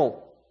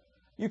Bible.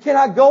 You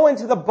cannot go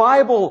into the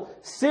Bible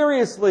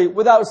seriously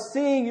without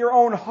seeing your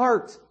own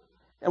heart.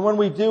 And when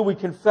we do, we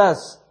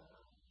confess.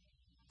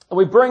 And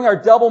we bring our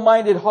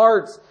double-minded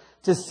hearts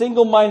to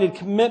single-minded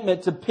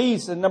commitment to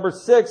peace. And number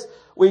 6,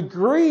 we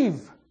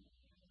grieve.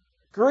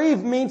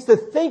 Grieve means to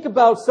think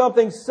about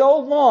something so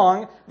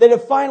long that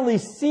it finally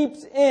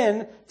seeps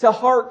in to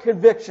heart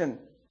conviction.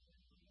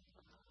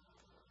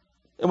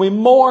 And we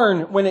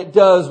mourn when it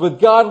does with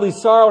godly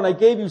sorrow. And I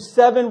gave you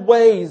 7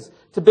 ways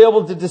to be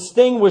able to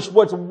distinguish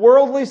what's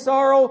worldly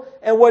sorrow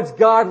and what's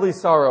godly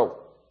sorrow.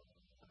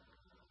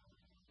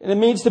 And it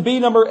means to be,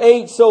 number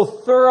 8, so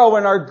thorough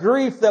in our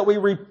grief that we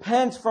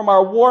repent from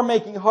our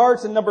war-making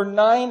hearts. And number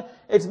 9,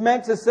 it's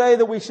meant to say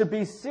that we should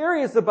be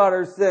serious about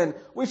our sin.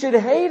 We should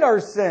hate our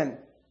sin.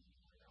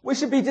 We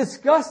should be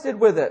disgusted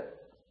with it.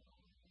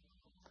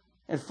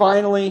 And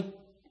finally,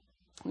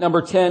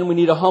 number 10, we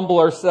need to humble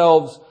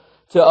ourselves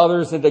to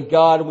others and to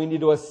God, and we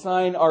need to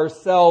assign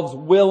ourselves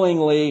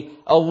willingly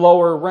a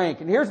lower rank.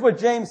 And here's what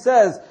James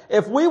says: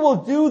 if we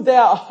will do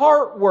that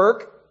heart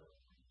work,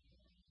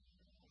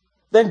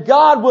 then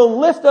God will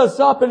lift us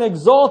up and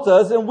exalt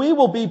us, and we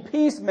will be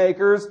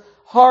peacemakers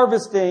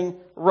harvesting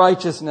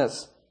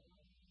righteousness.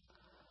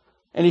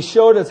 And he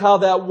showed us how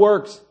that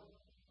works.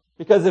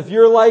 Because if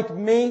you're like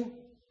me,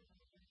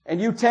 and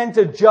you tend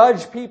to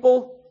judge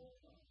people,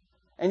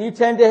 and you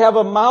tend to have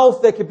a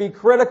mouth that can be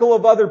critical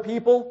of other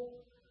people,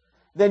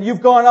 then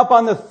you've gone up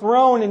on the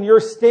throne and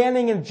you're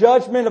standing in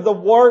judgment of the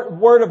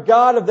word of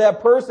God of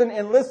that person.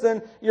 And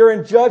listen, you're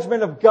in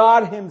judgment of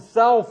God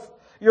Himself.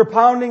 You're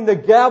pounding the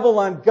gavel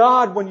on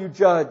God when you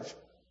judge.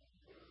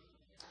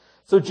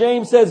 So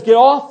James says, get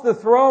off the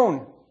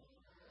throne.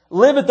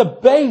 Live at the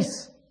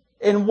base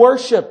in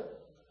worship.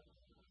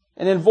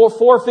 And in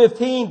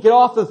 4:15, get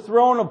off the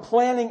throne of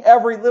planning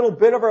every little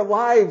bit of our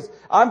lives.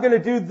 I'm going to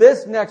do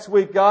this next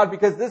week, God,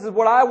 because this is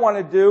what I want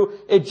to do.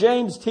 And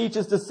James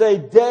teaches to say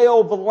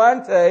Deo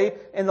volente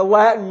in the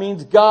Latin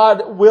means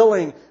God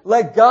willing.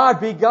 Let God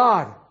be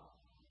God.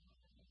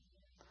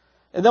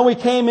 And then we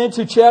came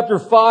into chapter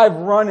 5,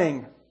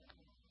 running,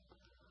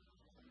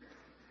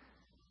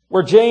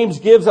 where James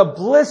gives a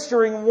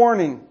blistering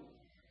warning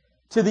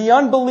to the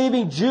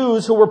unbelieving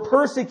Jews who were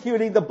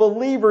persecuting the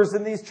believers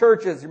in these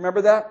churches. You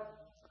remember that?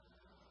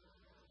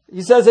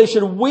 He says they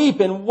should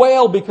weep and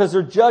wail because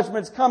their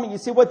judgment's coming. You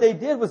see, what they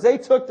did was they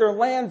took their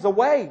lands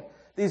away,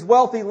 these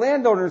wealthy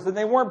landowners, and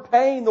they weren't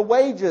paying the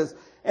wages.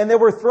 And they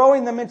were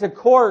throwing them into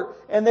court,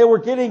 and they were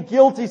getting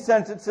guilty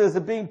sentences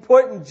of being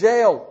put in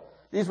jail.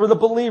 These were the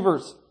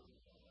believers,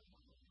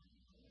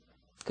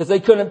 because they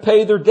couldn't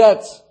pay their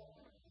debts.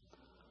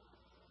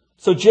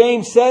 So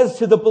James says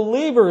to the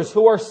believers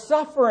who are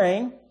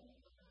suffering,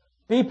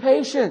 be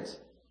patient.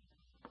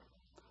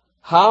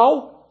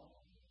 How?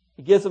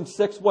 He gives them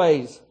 6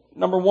 ways.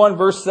 Number 1,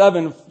 verse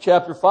 7,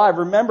 chapter 5.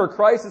 Remember,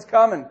 Christ is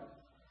coming.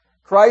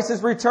 Christ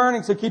is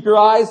returning, so keep your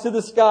eyes to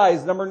the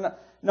skies.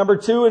 Number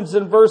 2, it's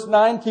in verse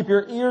 9, keep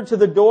your ear to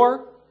the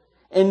door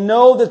and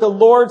know that the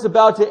Lord's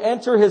about to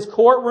enter His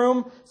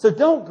courtroom. So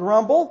don't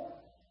grumble.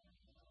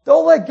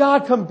 Don't let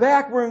God come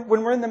back when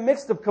we're in the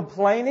midst of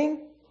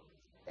complaining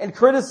and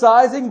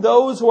criticizing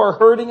those who are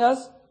hurting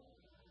us.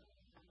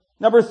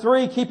 Number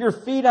 3, keep your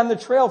feet on the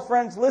trail.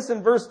 Friends,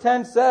 listen, verse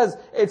 10 says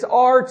it's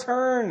our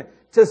turn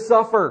to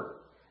suffer.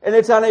 And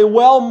it's on a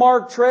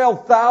well-marked trail.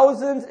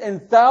 Thousands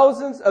and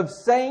thousands of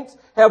saints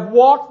have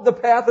walked the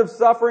path of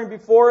suffering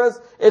before us.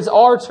 It's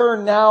our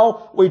turn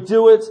now. We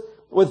do it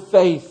with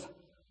faith.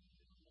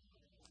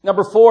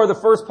 Number 4, the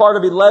first part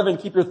of 11,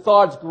 keep your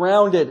thoughts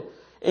grounded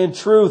in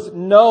truth.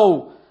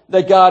 Know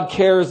that God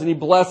cares and He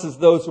blesses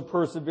those who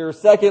persevere.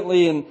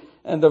 Secondly,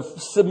 and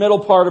the middle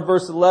part of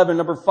verse 11,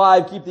 number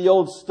 5, keep the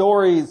old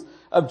stories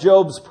of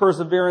Job's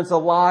perseverance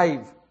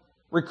alive.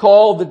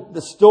 Recall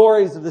the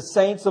stories of the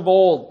saints of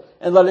old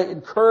and let it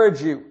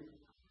encourage you.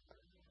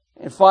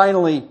 And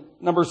finally,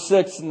 number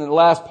 6, in the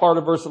last part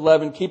of verse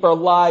 11, keep our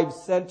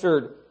lives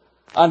centered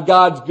on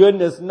God's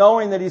goodness,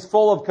 knowing that He's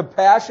full of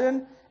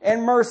compassion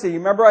and mercy.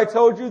 Remember I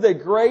told you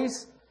that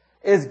grace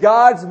is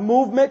God's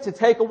movement to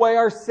take away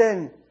our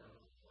sin.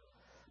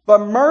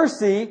 But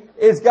mercy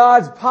is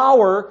God's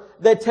power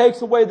that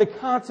takes away the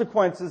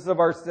consequences of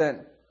our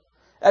sin.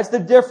 That's the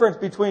difference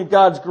between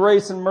God's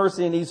grace and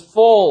mercy, and He's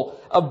full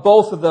of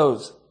both of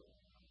those.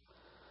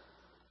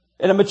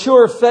 And a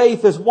mature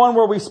faith is one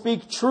where we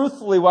speak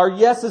truthfully. Our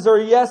yeses are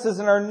yeses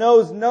and our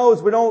noes,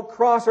 noes. We don't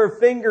cross our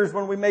fingers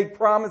when we make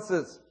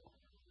promises.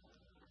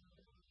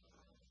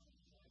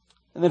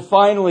 And then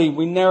finally,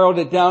 we narrowed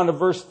it down to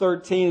verse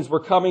 13 as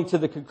we're coming to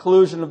the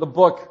conclusion of the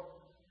book.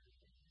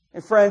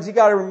 And friends, you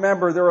got to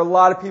remember, there were a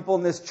lot of people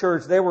in this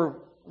church. They were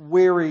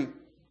weary.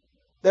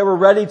 They were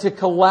ready to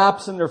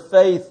collapse in their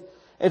faith.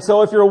 And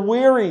so if you're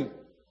weary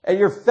and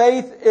your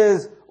faith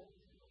is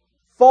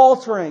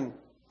faltering,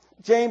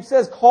 James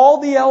says, call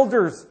the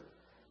elders,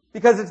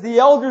 because it's the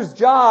elders'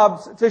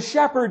 jobs to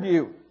shepherd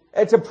you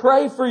and to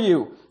pray for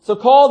you. So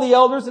call the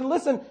elders and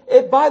listen.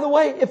 By the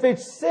way, if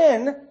it's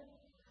sin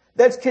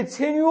that's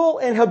continual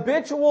and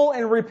habitual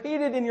and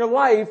repeated in your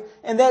life,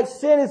 and that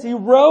sin is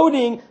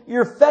eroding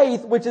your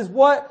faith, which is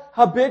what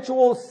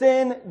habitual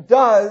sin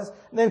does,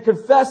 then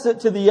confess it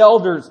to the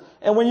elders.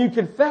 And when you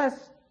confess,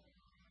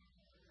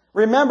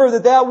 remember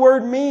that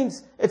word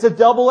means it's a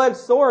double-edged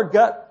sword.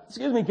 God,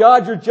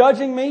 you're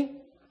judging me.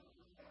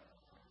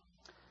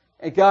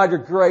 And God, your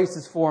grace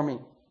is for me.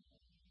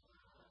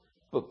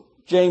 But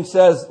James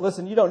says,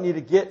 listen, you don't need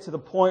to get to the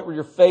point where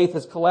your faith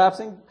is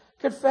collapsing.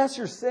 Confess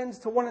your sins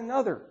to one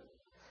another.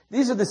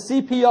 These are the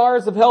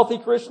CPRs of healthy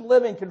Christian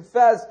living.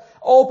 Confess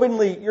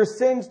openly your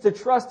sins to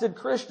trusted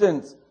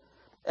Christians.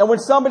 And when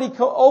somebody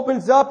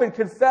opens up and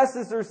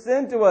confesses their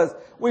sin to us,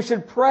 we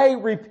should pray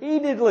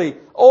repeatedly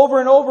over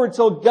and over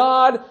until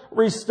God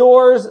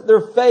restores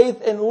their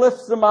faith and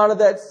lifts them out of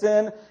that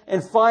sin,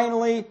 and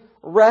finally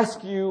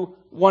rescue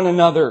one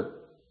another.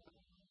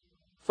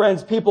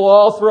 Friends, people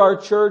all through our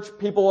church,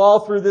 people all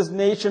through this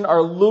nation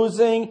are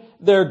losing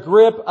their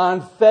grip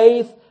on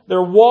faith.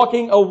 They're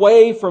walking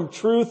away from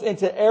truth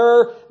into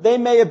error. They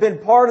may have been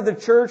part of the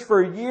church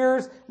for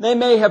years. They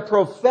may have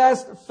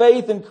professed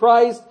faith in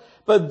Christ.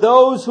 But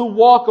those who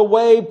walk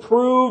away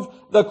prove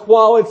the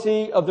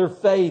quality of their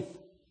faith.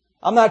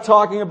 I'm not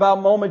talking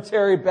about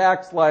momentary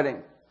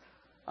backsliding.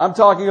 I'm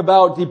talking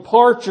about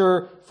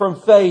departure from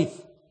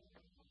faith.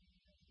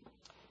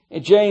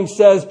 And James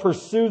says,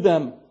 pursue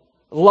them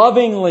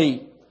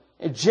lovingly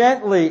and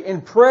gently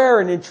in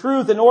prayer and in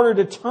truth in order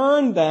to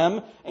turn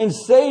them and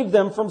save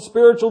them from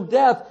spiritual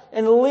death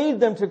and lead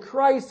them to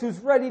Christ who's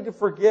ready to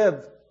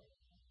forgive.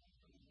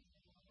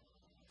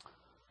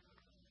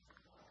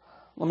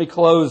 Let me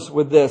close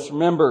with this.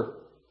 Remember,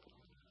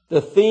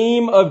 the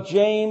theme of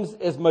James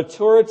is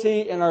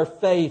maturity in our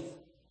faith.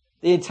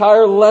 The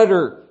entire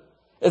letter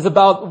is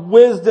about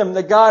wisdom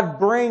that God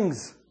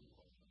brings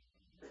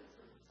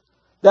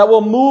that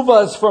will move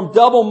us from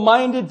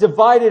double-minded,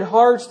 divided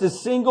hearts to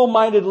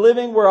single-minded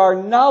living, where our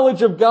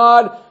knowledge of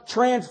God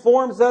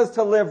transforms us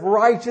to live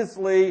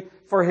righteously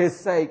for His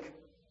sake.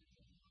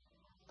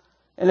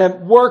 And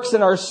it works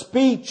in our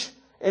speech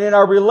and in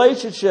our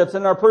relationships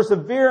and our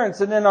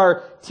perseverance and in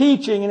our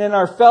teaching and in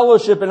our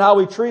fellowship and how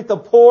we treat the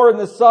poor and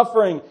the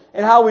suffering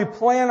and how we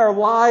plan our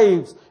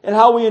lives and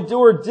how we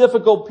endure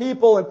difficult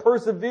people and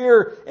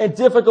persevere in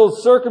difficult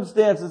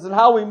circumstances and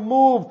how we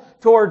move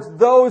towards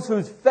those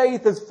whose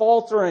faith is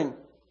faltering.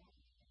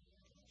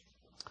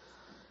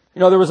 You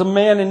know, there was a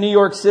man in New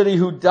York City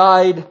who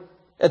died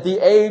at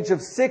the age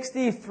of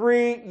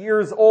 63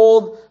 years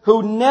old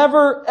who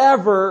never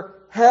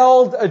ever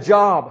held a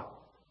job.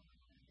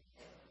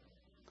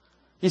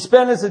 He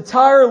spent his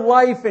entire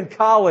life in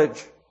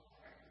college.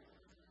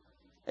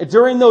 And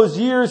during those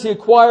years, he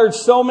acquired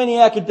so many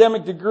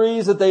academic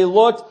degrees that they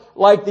looked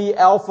like the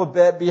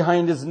alphabet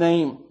behind his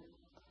name.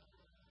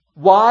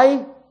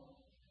 Why?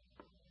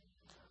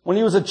 When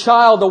he was a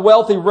child, a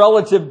wealthy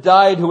relative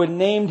died who had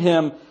named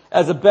him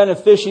as a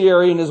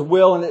beneficiary in his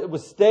will, and it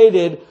was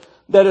stated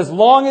that as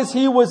long as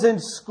he was in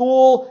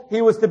school,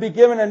 he was to be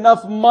given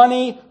enough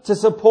money to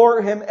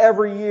support him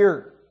every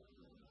year.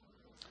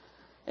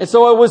 And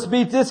so it was to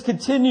be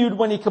discontinued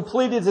when he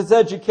completed his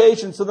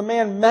education. So the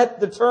man met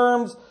the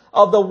terms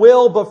of the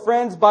will, but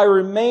friends, by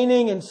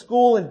remaining in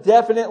school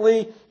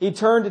indefinitely, he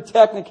turned a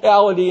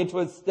technicality into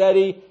a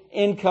steady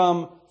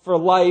income for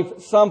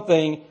life,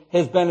 something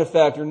his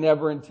benefactor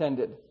never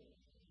intended.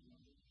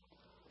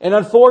 And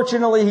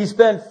unfortunately, he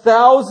spent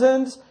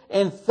thousands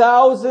and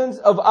thousands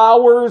of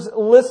hours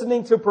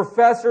listening to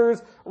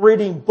professors,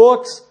 reading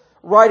books,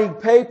 writing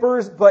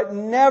papers, but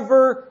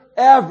never,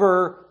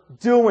 ever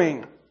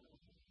doing.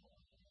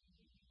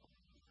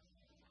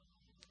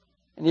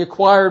 And he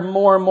acquired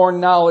more and more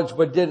knowledge,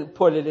 but didn't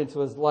put it into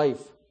his life.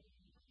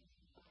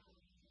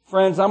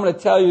 Friends, I'm going to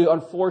tell you,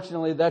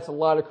 unfortunately, that's a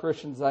lot of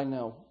Christians I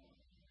know.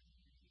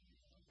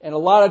 And a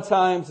lot of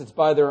times, it's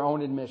by their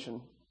own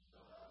admission.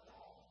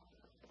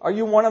 Are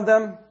you one of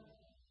them?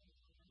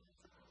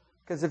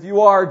 Because if you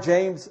are,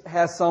 James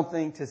has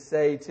something to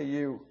say to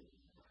you.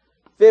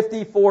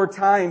 54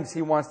 times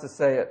he wants to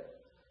say it.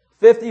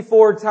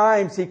 54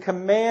 times he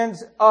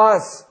commands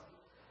us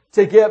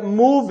to get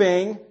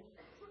moving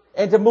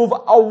and to move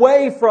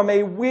away from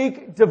a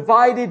weak,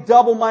 divided,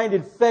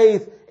 double-minded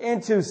faith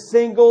into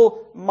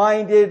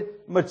single-minded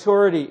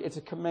maturity. It's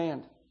a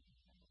command.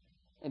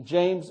 And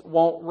James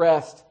won't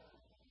rest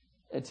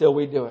until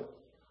we do it.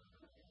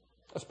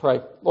 Let's pray.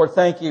 Lord,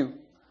 thank you,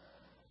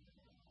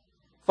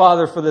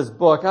 Father, for this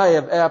book. I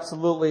have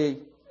absolutely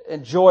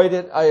enjoyed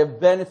it. I have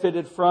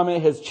benefited from it.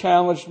 It has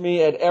challenged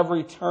me at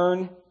every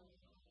turn.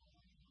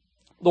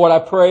 Lord, I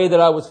pray that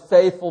I was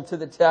faithful to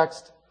the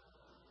text.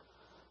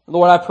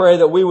 Lord, I pray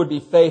that we would be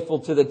faithful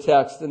to the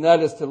text, and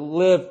that is to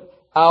live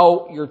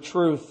out your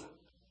truth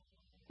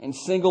in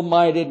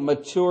single-minded,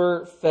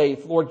 mature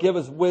faith. Lord, give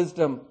us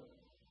wisdom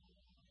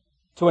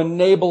to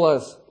enable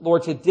us,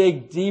 Lord, to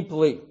dig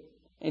deeply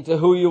into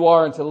who you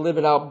are and to live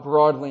it out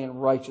broadly in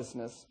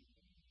righteousness.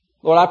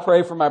 Lord, I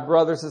pray for my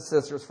brothers and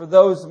sisters, for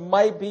those who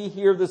might be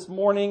here this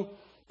morning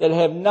that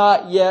have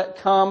not yet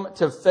come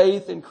to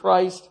faith in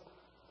Christ.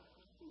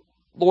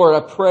 Lord, I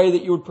pray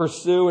that you would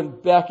pursue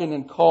and beckon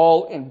and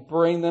call and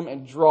bring them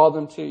and draw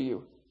them to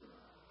you.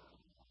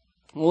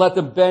 And let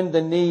them bend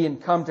the knee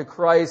and come to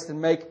Christ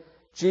and make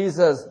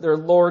Jesus their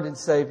Lord and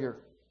Savior.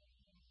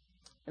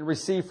 And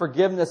receive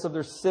forgiveness of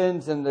their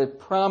sins and the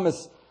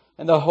promise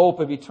and the hope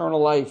of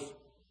eternal life.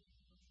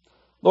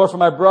 Lord, for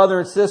my brother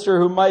and sister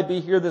who might be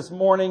here this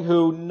morning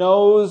who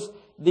knows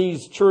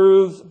these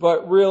truths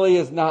but really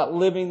is not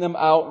living them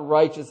out in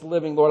righteous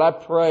living, Lord, I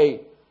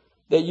pray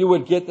that you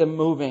would get them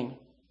moving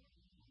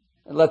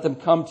and let them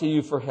come to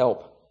you for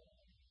help.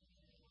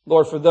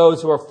 Lord, for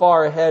those who are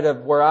far ahead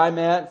of where I'm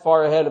at,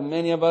 far ahead of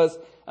many of us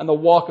on the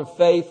walk of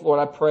faith, Lord,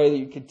 I pray that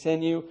you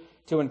continue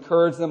to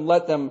encourage them.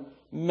 Let them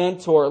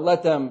mentor,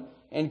 let them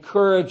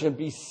encourage and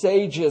be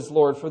sages,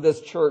 Lord, for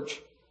this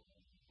church.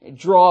 And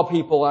draw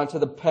people onto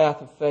the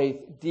path of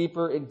faith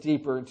deeper and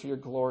deeper into your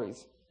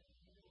glories.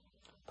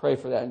 Pray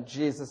for that in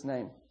Jesus'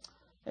 name.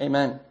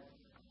 Amen.